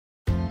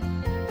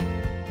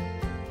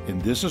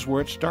And this is where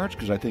it starts,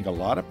 because I think a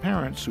lot of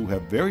parents who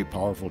have very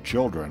powerful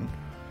children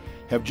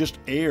have just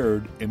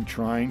erred in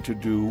trying to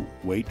do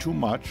way too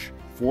much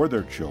for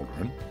their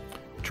children,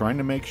 trying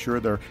to make sure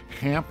they're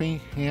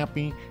happy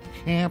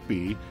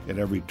at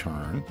every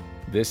turn.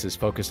 This is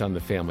Focused on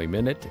the Family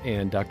Minute,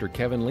 and Dr.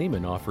 Kevin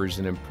Leman offers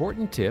an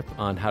important tip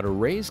on how to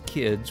raise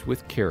kids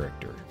with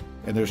character.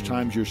 And there's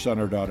times your son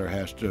or daughter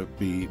has to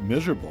be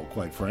miserable,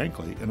 quite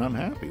frankly, and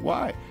unhappy.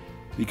 Why?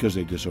 Because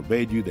they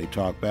disobeyed you, they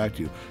talked back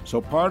to you. So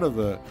part of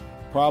the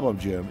problem,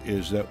 Jim,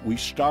 is that we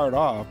start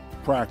off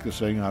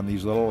practicing on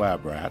these little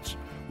lab rats.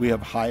 We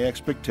have high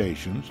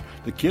expectations.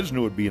 The kids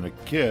knew it being a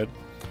kid.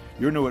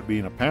 You knew it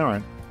being a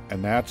parent,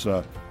 and that's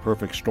a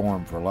perfect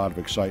storm for a lot of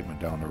excitement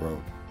down the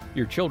road.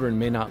 Your children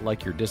may not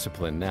like your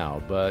discipline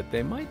now, but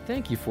they might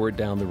thank you for it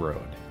down the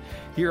road.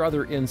 Hear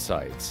other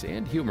insights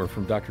and humor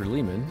from Dr.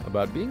 Leman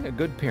about being a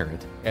good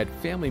parent at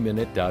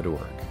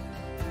FamilyMinute.org.